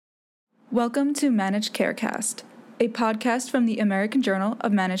Welcome to Managed Carecast, a podcast from the American Journal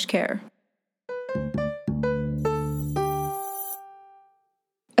of Managed Care.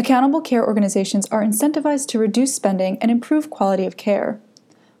 Accountable care organizations are incentivized to reduce spending and improve quality of care.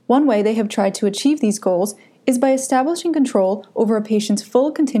 One way they have tried to achieve these goals is by establishing control over a patient's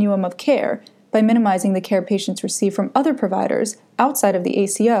full continuum of care by minimizing the care patients receive from other providers outside of the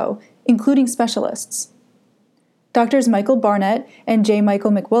ACO, including specialists. Doctors Michael Barnett and J.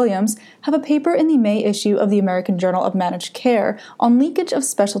 Michael McWilliams have a paper in the May issue of the American Journal of Managed Care on leakage of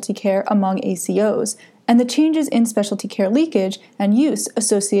specialty care among ACOs and the changes in specialty care leakage and use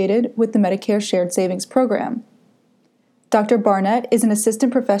associated with the Medicare Shared Savings Program. Dr. Barnett is an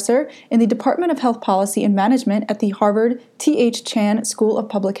assistant professor in the Department of Health Policy and Management at the Harvard T.H. Chan School of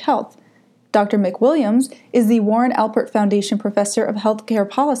Public Health. Dr. McWilliams is the Warren Alpert Foundation Professor of Healthcare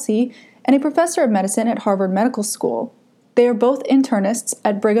Policy and a professor of medicine at Harvard Medical School. They are both internists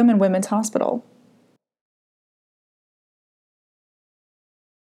at Brigham and Women's Hospital.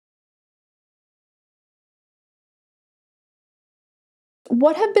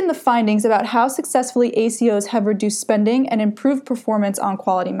 What have been the findings about how successfully ACOs have reduced spending and improved performance on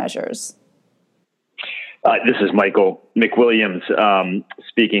quality measures? This is Michael McWilliams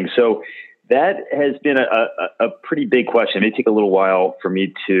speaking. So that has been a pretty big question. It may take a little while for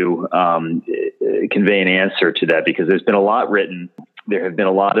me to convey an answer to that because there's been a lot written. There have been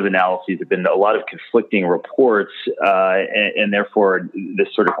a lot of analyses. There have been a lot of conflicting reports, and therefore this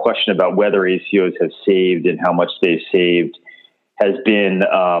sort of question about whether ACOs have saved and how much they've saved has been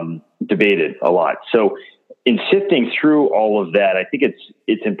debated a lot. So in sifting through all of that, I think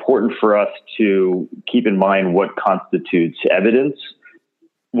it's important for us to keep in mind what constitutes evidence.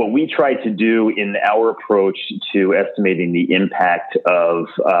 What we try to do in our approach to estimating the impact of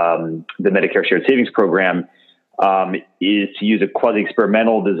the Medicare Shared Savings Program is to use a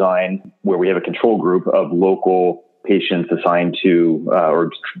quasi-experimental design where we have a control group of local patients assigned to or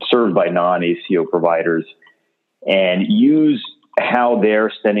served by non-ACO providers and use how their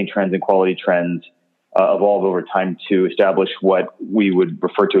spending trends and quality trends evolve over time to establish what we would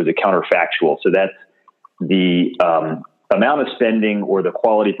refer to as a counterfactual. So that's the amount of spending or the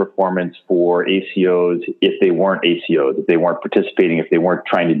quality performance for ACOs if they weren't ACOs, if they weren't participating, if they weren't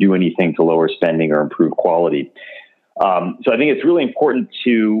trying to do anything to lower spending or improve quality. So I think it's really important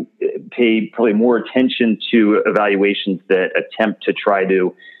to pay probably more attention to evaluations that attempt to try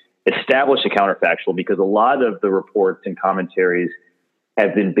to establish a counterfactual, because a lot of the reports and commentaries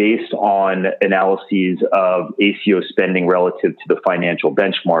have been based on analyses of ACO spending relative to the financial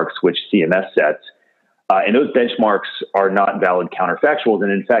benchmarks which CMS sets. And those benchmarks are not valid counterfactuals.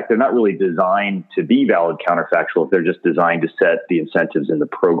 And in fact, they're not really designed to be valid counterfactuals. They're just designed to set the incentives in the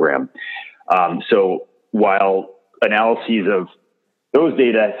program. So while analyses of those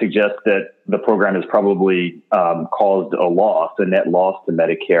data suggest that the program has probably caused a net loss to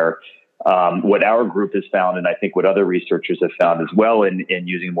Medicare, what our group has found, and I think what other researchers have found as well in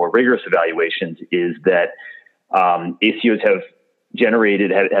using more rigorous evaluations, is that ACOs have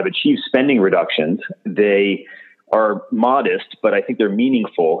achieved spending reductions. They are modest, but I think they're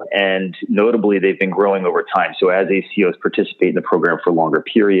meaningful, and notably they've been growing over time. So as ACOs participate in the program for longer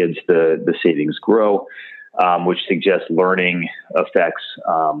periods, the savings grow, which suggests learning effects,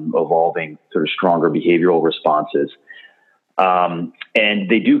 evolving sort of stronger behavioral responses. And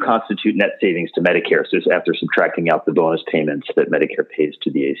they do constitute net savings to Medicare, so it's after subtracting out the bonus payments that Medicare pays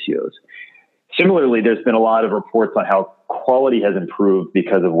to the ACOs. Similarly, there's been a lot of reports on how quality has improved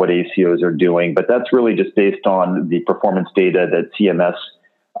because of what ACOs are doing, but that's really just based on the performance data that CMS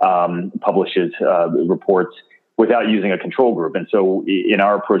publishes, reports, without using a control group. And so in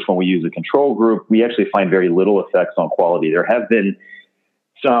our approach, when we use a control group, we actually find very little effects on quality. There have been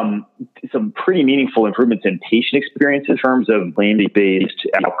some pretty meaningful improvements in patient experience in terms of claim-based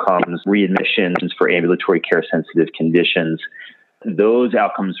outcomes, readmissions for ambulatory care-sensitive conditions. Those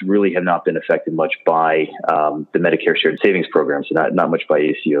outcomes really have not been affected much by the Medicare Shared Savings Program, so not much by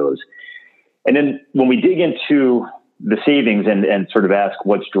ACOs. And then when we dig into the savings and sort of ask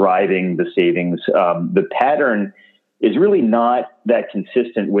what's driving the savings, the pattern is really not that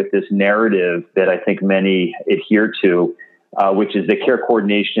consistent with this narrative that I think many adhere to, which is that care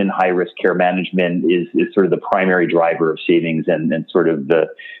coordination, high-risk care management is sort of the primary driver of savings and sort of the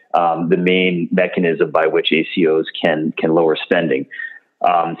main mechanism by which ACOs can lower spending.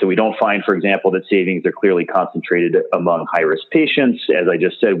 So we don't find, for example, that savings are clearly concentrated among high-risk patients. As I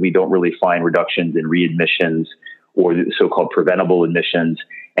just said, we don't really find reductions in readmissions or the so-called preventable admissions.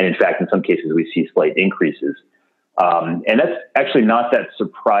 And in fact, in some cases, we see slight increases. And that's actually not that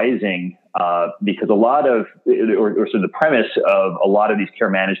surprising because a lot of, or sort of the premise of a lot of these care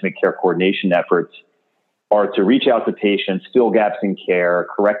management, care coordination efforts are to reach out to patients, fill gaps in care,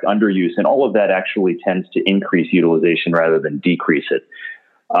 correct underuse, and all of that actually tends to increase utilization rather than decrease it.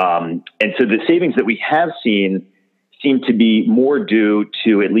 And so the savings that we have seen seem to be more due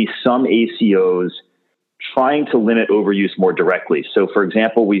to at least some ACOs trying to limit overuse more directly. So, for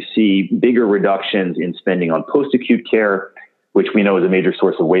example, we see bigger reductions in spending on post-acute care, which we know is a major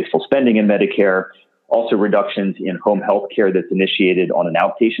source of wasteful spending in Medicare. Also reductions in home health care that's initiated on an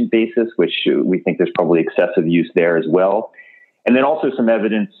outpatient basis, which we think there's probably excessive use there as well. And then also some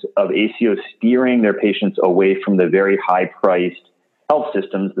evidence of ACOs steering their patients away from the very high-priced health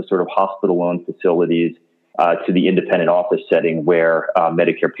systems, the sort of hospital-owned facilities, to the independent office setting where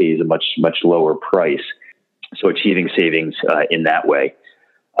Medicare pays a much, much lower price. So achieving savings in that way.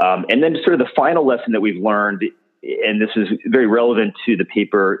 And then sort of the final lesson that we've learned, and this is very relevant to the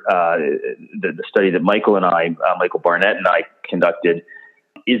paper, the study that Michael Barnett and I conducted,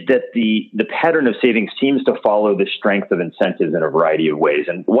 is that the pattern of savings seems to follow the strength of incentives in a variety of ways.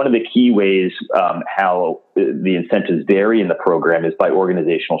 And one of the key ways how the incentives vary in the program is by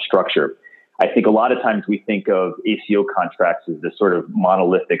organizational structure. I think a lot of times we think of ACO contracts as this sort of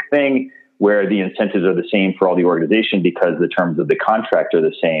monolithic thing where the incentives are the same for all the organization because the terms of the contract are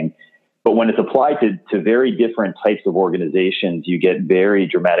the same. But when it's applied to very different types of organizations, you get very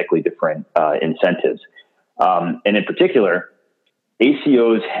dramatically different incentives. And in particular,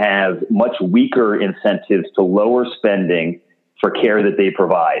 ACOs have much weaker incentives to lower spending for care that they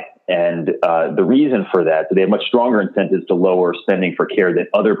provide. And the reason for that, so they have much stronger incentives to lower spending for care that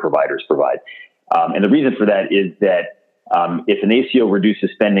other providers provide. And the reason for that is that if an ACO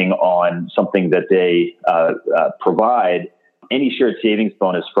reduces spending on something that they provide, any shared savings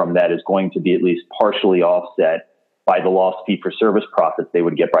bonus from that is going to be at least partially offset by the lost fee-for-service profits they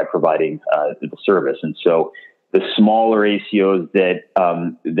would get by providing the service. And so the smaller ACOs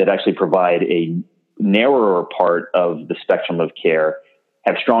that actually provide a narrower part of the spectrum of care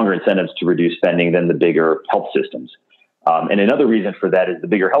have stronger incentives to reduce spending than the bigger health systems. And another reason for that is the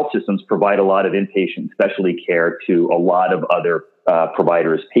bigger health systems provide a lot of inpatient specialty care to a lot of other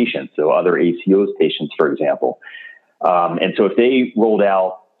providers' patients, so other ACOs' patients, for example. And so if they rolled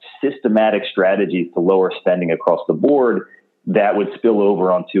out systematic strategies to lower spending across the board, that would spill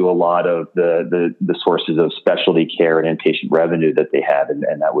over onto a lot of the sources of specialty care and inpatient revenue that they have, and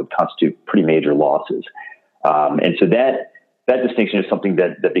that would constitute pretty major losses. And so that distinction is something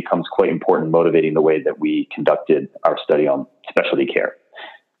that becomes quite important, motivating the way that we conducted our study on specialty care.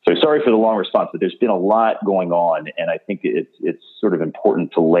 So sorry for the long response, but there's been a lot going on, and I think it's sort of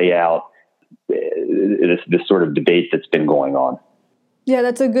important to lay out this sort of debate that's been going on. Yeah,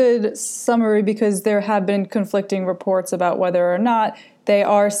 that's a good summary because there have been conflicting reports about whether or not they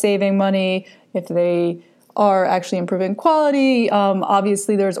are saving money, if they are actually improving quality.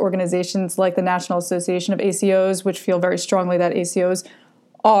 Obviously, there's organizations like the National Association of ACOs, which feel very strongly that ACOs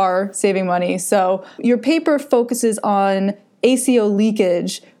are saving money. So your paper focuses on ACO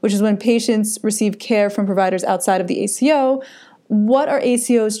leakage, which is when patients receive care from providers outside of the ACO. What are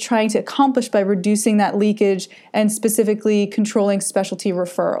ACOs trying to accomplish by reducing that leakage and specifically controlling specialty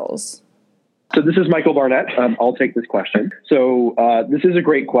referrals? So this is Michael Barnett. I'll take this question. So this is a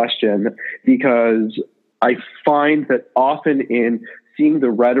great question because I find that often in seeing the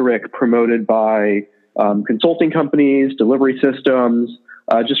rhetoric promoted by consulting companies, delivery systems,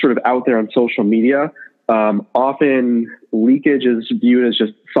 just sort of out there on social media, often leakage is viewed as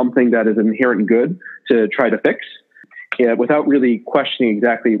just something that is inherent good to try to fix. Without really questioning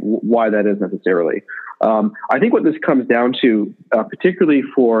exactly why that is necessarily. I think what this comes down to, particularly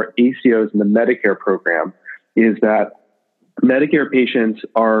for ACOs in the Medicare program, is that Medicare patients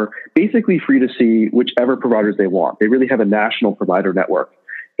are basically free to see whichever providers they want. They really have a national provider network.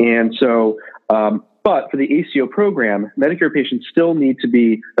 And so, but for the ACO program, Medicare patients still need to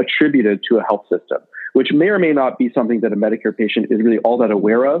be attributed to a health system, which may or may not be something that a Medicare patient is really all that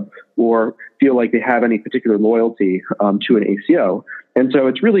aware of or feel like they have any particular loyalty to an ACO. And so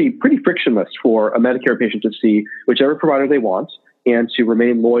it's really pretty frictionless for a Medicare patient to see whichever provider they want and to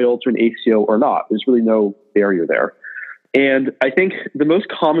remain loyal to an ACO or not. There's really no barrier there. And I think the most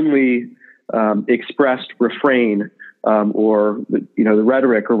commonly expressed refrain or the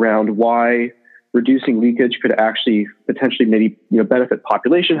rhetoric around why reducing leakage could actually potentially maybe benefit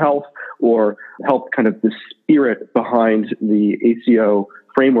population health or help kind of the spirit behind the ACO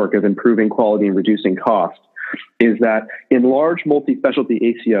framework of improving quality and reducing cost is that in large multi-specialty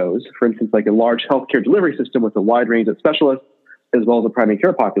ACOs, for instance, like a large healthcare delivery system with a wide range of specialists as well as a primary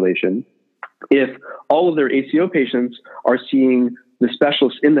care population, if all of their ACO patients are seeing the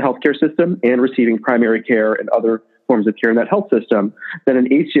specialists in the healthcare system and receiving primary care and other forms of care in that health system, then an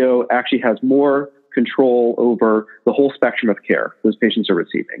ACO actually has more control over the whole spectrum of care those patients are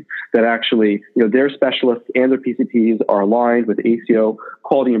receiving. That actually, their specialists and their PCPs are aligned with ACO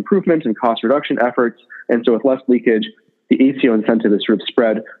quality improvement and cost reduction efforts. And so with less leakage, the ACO incentive is sort of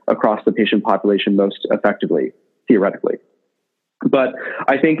spread across the patient population most effectively, theoretically. But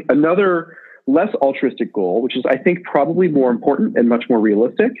I think another less altruistic goal, which is I think probably more important and much more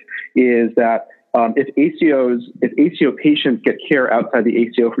realistic, is that if ACO patients get care outside the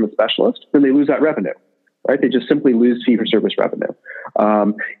ACO from a specialist, then they lose that revenue, right? They just simply lose fee-for-service revenue.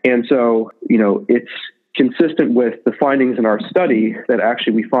 And so, it's consistent with the findings in our study that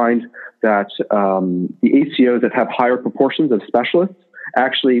actually we find that the ACOs that have higher proportions of specialists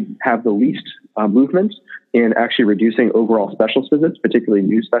actually have the least movement in actually reducing overall specialist visits, particularly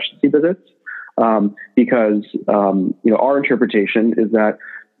new specialty visits, because, our interpretation is that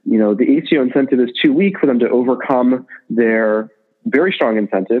the ACO incentive is too weak for them to overcome their very strong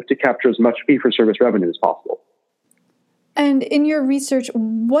incentive to capture as much fee-for-service revenue as possible. And in your research,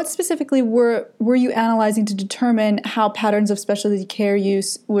 what specifically were you analyzing to determine how patterns of specialty care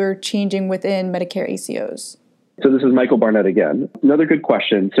use were changing within Medicare ACOs? So this is Michael Barnett again. Another good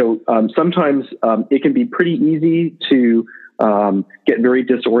question. So sometimes it can be pretty easy to get very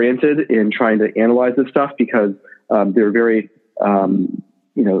disoriented in trying to analyze this stuff because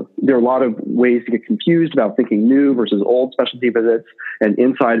there are a lot of ways to get confused about thinking new versus old specialty visits and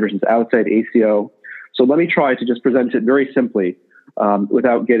inside versus outside ACO. So let me try to just present it very simply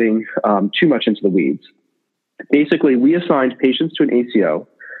without getting too much into the weeds. Basically, we assigned patients to an ACO,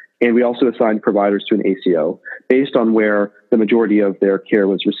 and we also assigned providers to an ACO based on where the majority of their care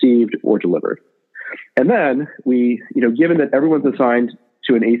was received or delivered. And then we, given that everyone's assigned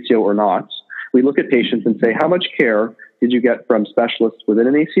to an ACO or not, we look at patients and say, how much care did you get from specialists within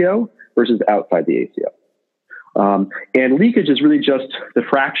an ACO versus outside the ACO? And leakage is really just the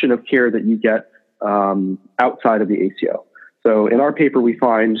fraction of care that you get outside of the ACO. So in our paper, we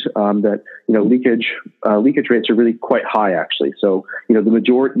find that leakage rates are really quite high, actually. So the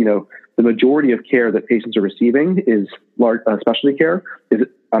majority of care that patients are receiving is large specialty care is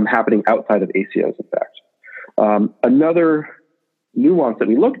happening outside of ACOs. In fact, another nuance that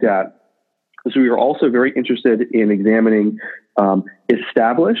we looked at is we were also very interested in examining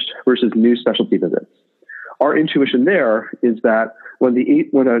established versus new specialty visits. Our intuition there is that when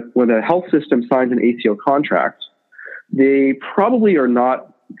a health system signs an ACO contract, they probably are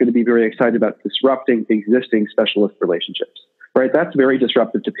not going to be very excited about disrupting existing specialist relationships, right? That's very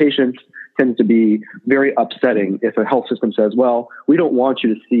disruptive to patients, tends to be very upsetting if a health system says, well, we don't want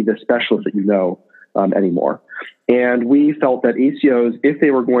you to see the specialist that you know anymore. And we felt that ACOs, if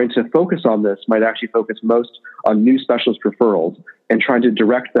they were going to focus on this, might actually focus most on new specialist referrals and trying to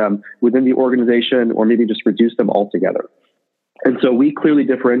direct them within the organization or maybe just reduce them altogether. And so we clearly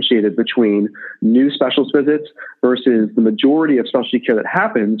differentiated between new specialist visits versus the majority of specialty care that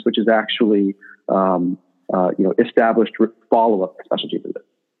happens, which is actually established follow-up specialty visits.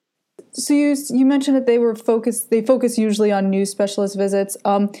 So you mentioned that they focus usually on new specialist visits.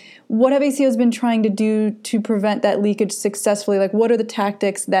 What have ACOs been trying to do to prevent that leakage successfully? Like, what are the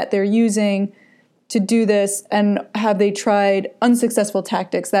tactics that they're using to do this? And have they tried unsuccessful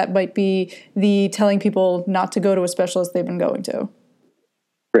tactics that might be the telling people not to go to a specialist they've been going to?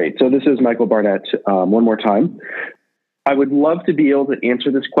 Great. So this is Michael Barnett one more time. I would love to be able to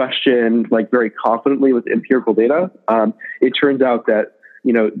answer this question very confidently with empirical data. It turns out that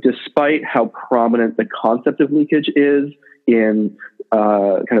despite how prominent the concept of leakage is in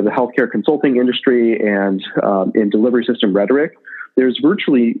kind of the healthcare consulting industry and in delivery system rhetoric, there's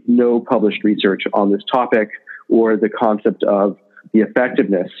virtually no published research on this topic or the concept of the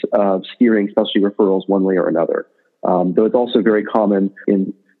effectiveness of steering specialty referrals one way or another, though it's also very common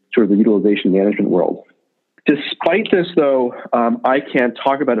in sort of the utilization management world. Despite this, though, I can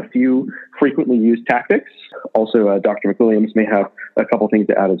talk about a few frequently used tactics. Also, Dr. McWilliams may have a couple things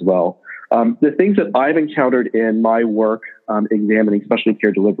to add as well. The things that I've encountered in my work examining specialty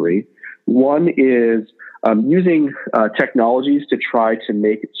care delivery, one is using technologies to try to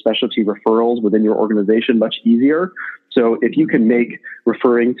make specialty referrals within your organization much easier. So if you can make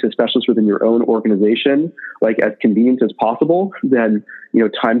referring to specialists within your own organization as convenient as possible, then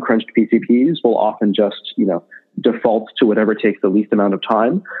time-crunched PCPs will often just default to whatever takes the least amount of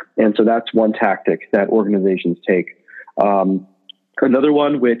time. And so that's one tactic that organizations take. Another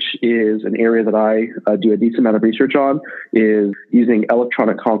one, which is an area that I do a decent amount of research on, is using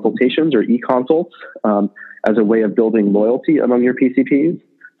electronic consultations or e-consults as a way of building loyalty among your PCPs.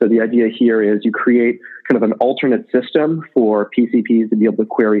 So the idea here is you create kind of an alternate system for PCPs to be able to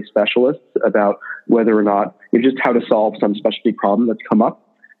query specialists about whether or not, just how to solve some specialty problem that's come up.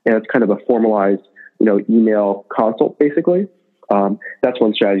 And it's kind of a formalized, email consult, basically. That's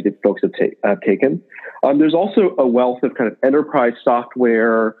one strategy that folks have taken. There's also a wealth of kind of enterprise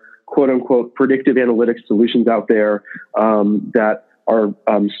software, quote unquote, predictive analytics solutions out there that are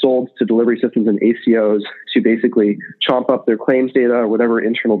sold to delivery systems and ACOs to basically chomp up their claims data or whatever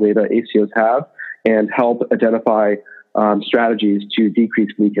internal data ACOs have and help identify strategies to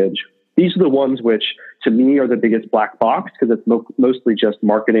decrease leakage. These are the ones which, to me, are the biggest black box because it's mostly just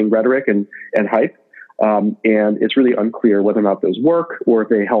marketing rhetoric and hype. And it's really unclear whether or not those work or if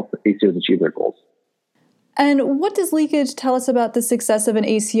they help ACOs achieve their goals. And what does leakage tell us about the success of an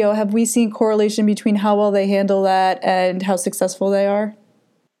ACO? Have we seen correlation between how well they handle that and how successful they are?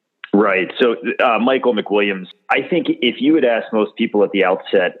 Right. So, Michael McWilliams, I think if you had asked most people at the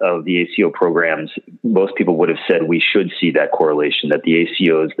outset of the ACO programs, most people would have said we should see that correlation, that the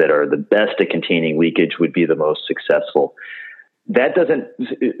ACOs that are the best at containing leakage would be the most successful. That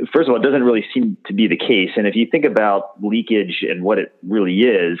first of all, it doesn't really seem to be the case. And if you think about leakage and what it really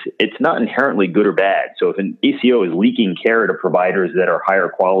is, it's not inherently good or bad. So if an ACO is leaking care to providers that are higher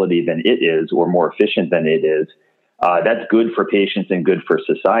quality than it is or more efficient than it is, that's good for patients and good for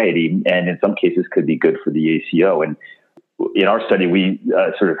society. And in some cases could be good for the ACO. And in our study, we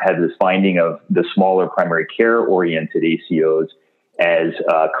sort of had this finding of the smaller primary care oriented ACOs as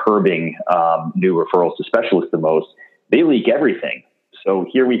curbing new referrals to specialists the most. They leak everything. So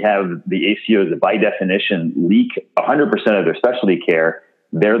here we have the ACOs that by definition leak 100% of their specialty care.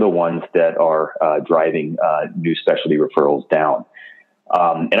 They're the ones that are driving new specialty referrals down.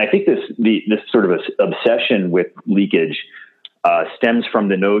 And I think this sort of obsession with leakage stems from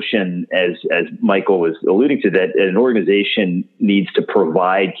the notion, as Michael was alluding to, that an organization needs to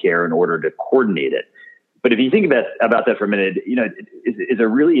provide care in order to coordinate it. But if you think about that for a minute, is there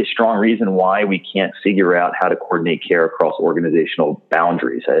really a strong reason why we can't figure out how to coordinate care across organizational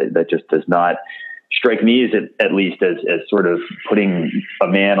boundaries? That just does not strike me as at least as sort of putting a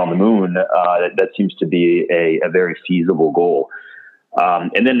man on the moon. That seems to be a very feasible goal.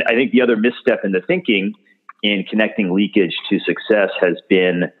 And then I think the other misstep in the thinking in connecting leakage to success has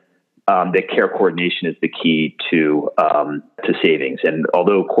been that care coordination is the key to savings. And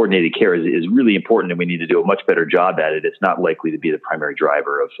although coordinated care is really important and we need to do a much better job at it, it's not likely to be the primary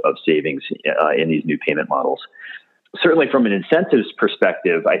driver of savings in these new payment models. Certainly from an incentives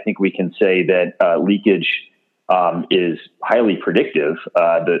perspective, I think we can say that leakage is highly predictive.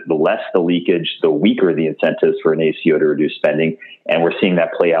 The less the leakage, the weaker the incentives for an ACO to reduce spending. And we're seeing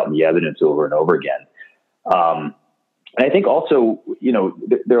that play out in the evidence over and over again. And I think also,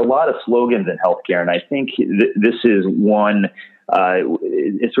 there are a lot of slogans in healthcare, and I think this is one,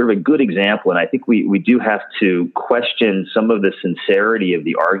 it's sort of a good example. And I think we do have to question some of the sincerity of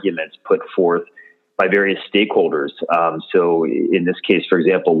the arguments put forth by various stakeholders. So in this case, for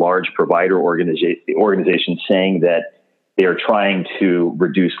example, large provider organizations saying that they are trying to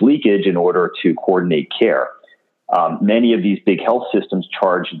reduce leakage in order to coordinate care. Many of these big health systems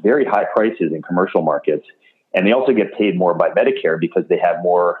charge very high prices in commercial markets. And they also get paid more by Medicare because they have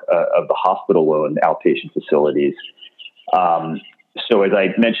more of the hospital-owned outpatient facilities. So as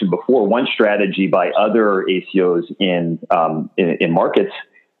I mentioned before, one strategy by other ACOs in markets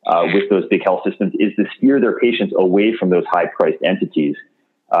with those big health systems is to steer their patients away from those high-priced entities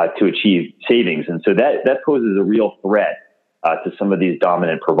to achieve savings. And so that poses a real threat to some of these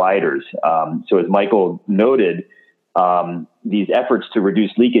dominant providers. So as Michael noted, these efforts to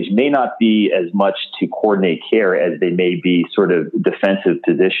reduce leakage may not be as much to coordinate care as they may be sort of defensive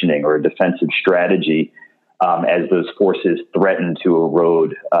positioning or a defensive strategy as those forces threaten to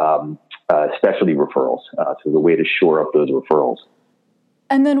erode specialty referrals. So the way to shore up those referrals.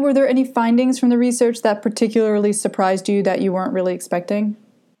 And then were there any findings from the research that particularly surprised you that you weren't really expecting?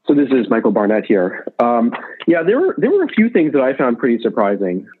 So this is Michael Barnett here. There were a few things that I found pretty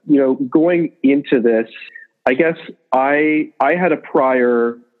surprising. Going into this, I guess I had a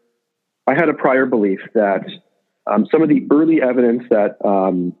prior belief that some of the early evidence that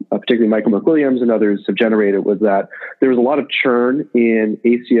particularly Michael McWilliams and others have generated was that there was a lot of churn in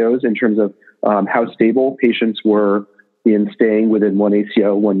ACOs in terms of how stable patients were in staying within one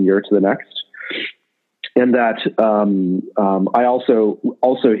ACO 1 year to the next, and that I also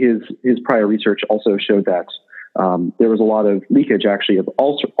his prior research also showed that there was a lot of leakage actually of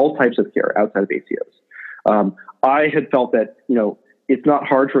all types of care outside of ACOs. I had felt that, it's not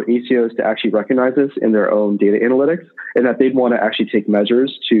hard for ACOs to actually recognize this in their own data analytics and that they'd want to actually take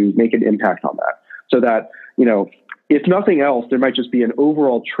measures to make an impact on that. So that, if nothing else, there might just be an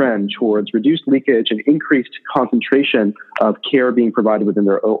overall trend towards reduced leakage and increased concentration of care being provided within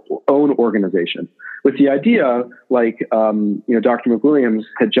their own organization. With the idea, like Dr. McWilliams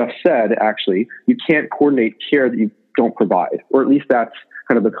had just said, actually, you can't coordinate care that you don't provide, or at least that's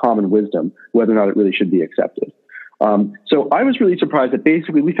kind of the common wisdom, whether or not it really should be accepted. So I was really surprised that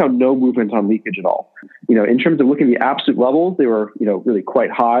basically we found no movement on leakage at all. In terms of looking at the absolute levels, they were, really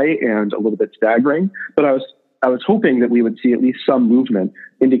quite high and a little bit staggering. But I was hoping that we would see at least some movement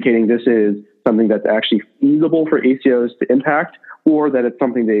indicating this is something that's actually feasible for ACOs to impact, or that it's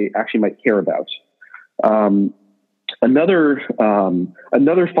something they actually might care about. Another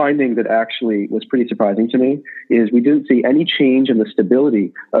finding that actually was pretty surprising to me is we didn't see any change in the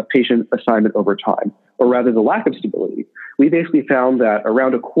stability of patient assignment over time, or rather the lack of stability. We basically found that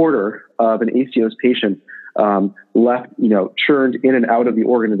around a quarter of an ACO's patient left, churned in and out of the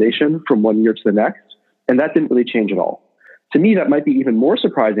organization from one year to the next, and that didn't really change at all. To me, that might be even more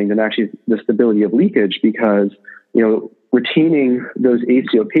surprising than actually the stability of leakage, because, retaining those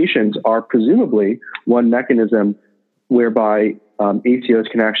ACO patients are presumably one mechanism whereby ACOs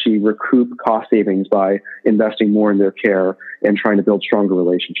can actually recoup cost savings by investing more in their care and trying to build stronger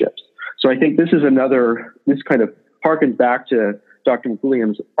relationships. So I think this kind of harkens back to Dr.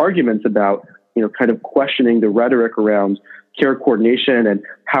 McWilliams' arguments about, kind of questioning the rhetoric around care coordination and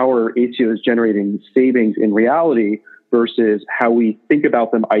how are ACOs generating savings in reality versus how we think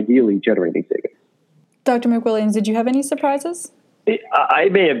about them ideally generating savings. Dr. McWilliams, did you have any surprises? I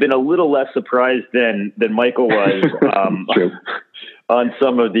may have been a little less surprised than Michael was on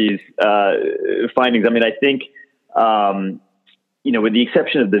some of these findings. I mean, I think, with the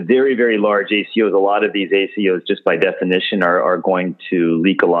exception of the very, very large ACOs, a lot of these ACOs, just by definition, are going to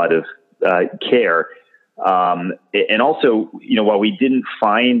leak a lot of care. And also, while we didn't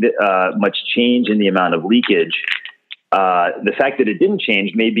find much change in the amount of leakage, the fact that it didn't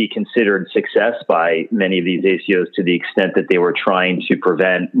change may be considered success by many of these ACOs, to the extent that they were trying to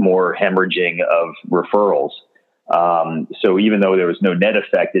prevent more hemorrhaging of referrals. So even though there was no net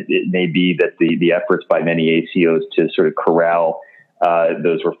effect, it may be that the efforts by many ACOs to sort of corral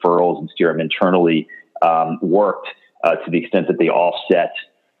those referrals and steer them internally worked to the extent that they offset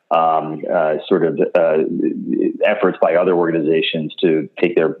efforts by other organizations to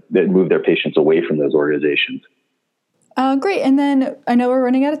move their patients away from those organizations. Great. And then I know we're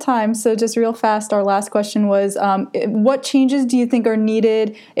running out of time, so just real fast, our last question was, what changes do you think are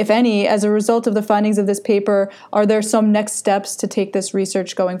needed, if any, as a result of the findings of this paper? Are there some next steps to take this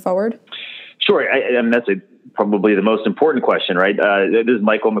research going forward? Sure. And that's probably the most important question, right? This is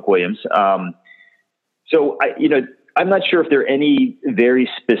Michael McWilliams. I'm not sure if there are any very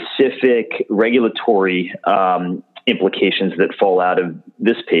specific regulatory implications that fall out of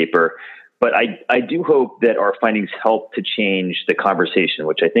this paper. But I do hope that our findings help to change the conversation,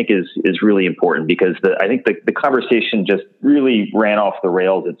 which I think is really important, because I think the conversation just really ran off the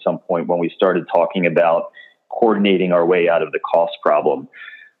rails at some point when we started talking about coordinating our way out of the cost problem.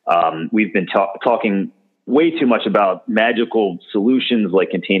 We've been talking way too much about magical solutions like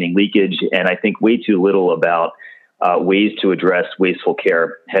containing leakage, and I think way too little about ways to address wasteful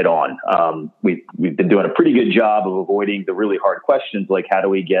care head on. We've been doing a pretty good job of avoiding the really hard questions, like how do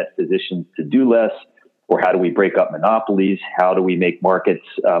we get physicians to do less, or how do we break up monopolies? How do we make markets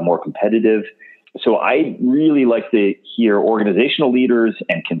more competitive? So I really like to hear organizational leaders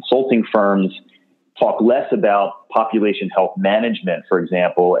and consulting firms talk less about population health management, for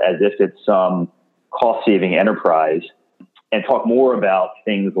example, as if it's some cost-saving enterprise, and talk more about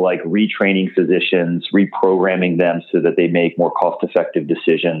things like retraining physicians, reprogramming them so that they make more cost-effective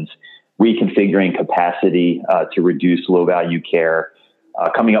decisions, reconfiguring capacity to reduce low-value care,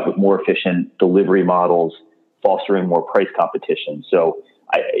 coming up with more efficient delivery models, fostering more price competition. So,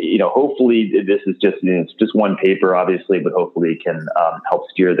 hopefully this is it's just one paper, obviously, but hopefully it can help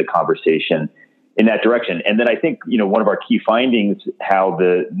steer the conversation in that direction. And then I think, one of our key findings, how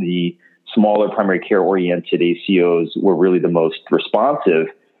the smaller primary care oriented ACOs were really the most responsive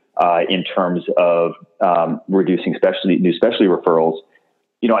in terms of reducing new specialty referrals.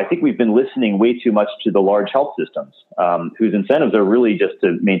 I think we've been listening way too much to the large health systems whose incentives are really just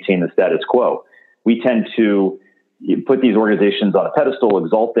to maintain the status quo. We tend to put these organizations on a pedestal,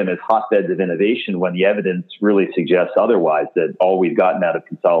 exalt them as hotbeds of innovation, when the evidence really suggests otherwise, that all we've gotten out of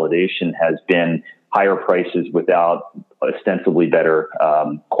consolidation has been higher prices without ostensibly better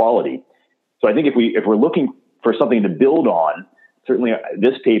quality. So I think if we're looking for something to build on, certainly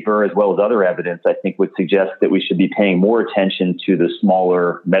this paper, as well as other evidence, I think would suggest that we should be paying more attention to the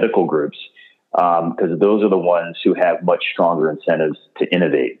smaller medical groups, because those are the ones who have much stronger incentives to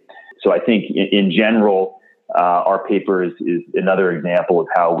innovate. So I think in general, our paper is another example of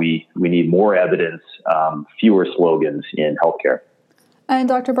how we need more evidence, fewer slogans in healthcare. And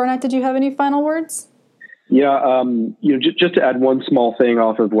Dr. Barnett, did you have any final words? Yeah, just to add one small thing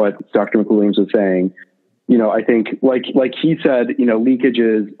off of what Dr. McWilliams was saying, I think like he said, leakage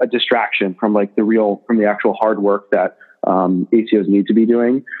is a distraction from the actual hard work that ACOs need to be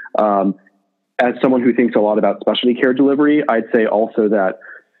doing. As someone who thinks a lot about specialty care delivery, I'd say also that,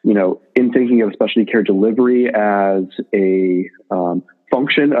 in thinking of specialty care delivery as a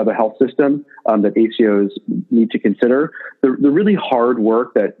function of a health system that ACOs need to consider, the really hard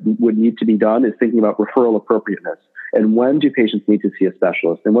work that would need to be done is thinking about referral appropriateness. And when do patients need to see a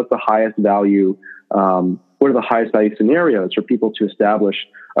specialist? And what's the highest value? What are the highest value scenarios for people to establish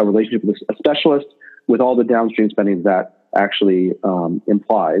a relationship with a specialist with all the downstream spending that actually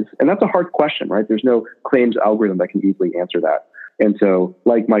implies? And that's a hard question, right? There's no claims algorithm that can easily answer that. And so,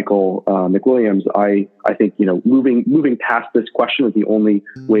 like Michael McWilliams, I think moving past this question is the only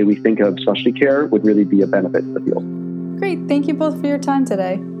way we think of specialty care would really be a benefit to the field. Great. Thank you both for your time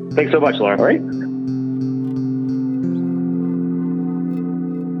today. Thanks so much, Laura. All right.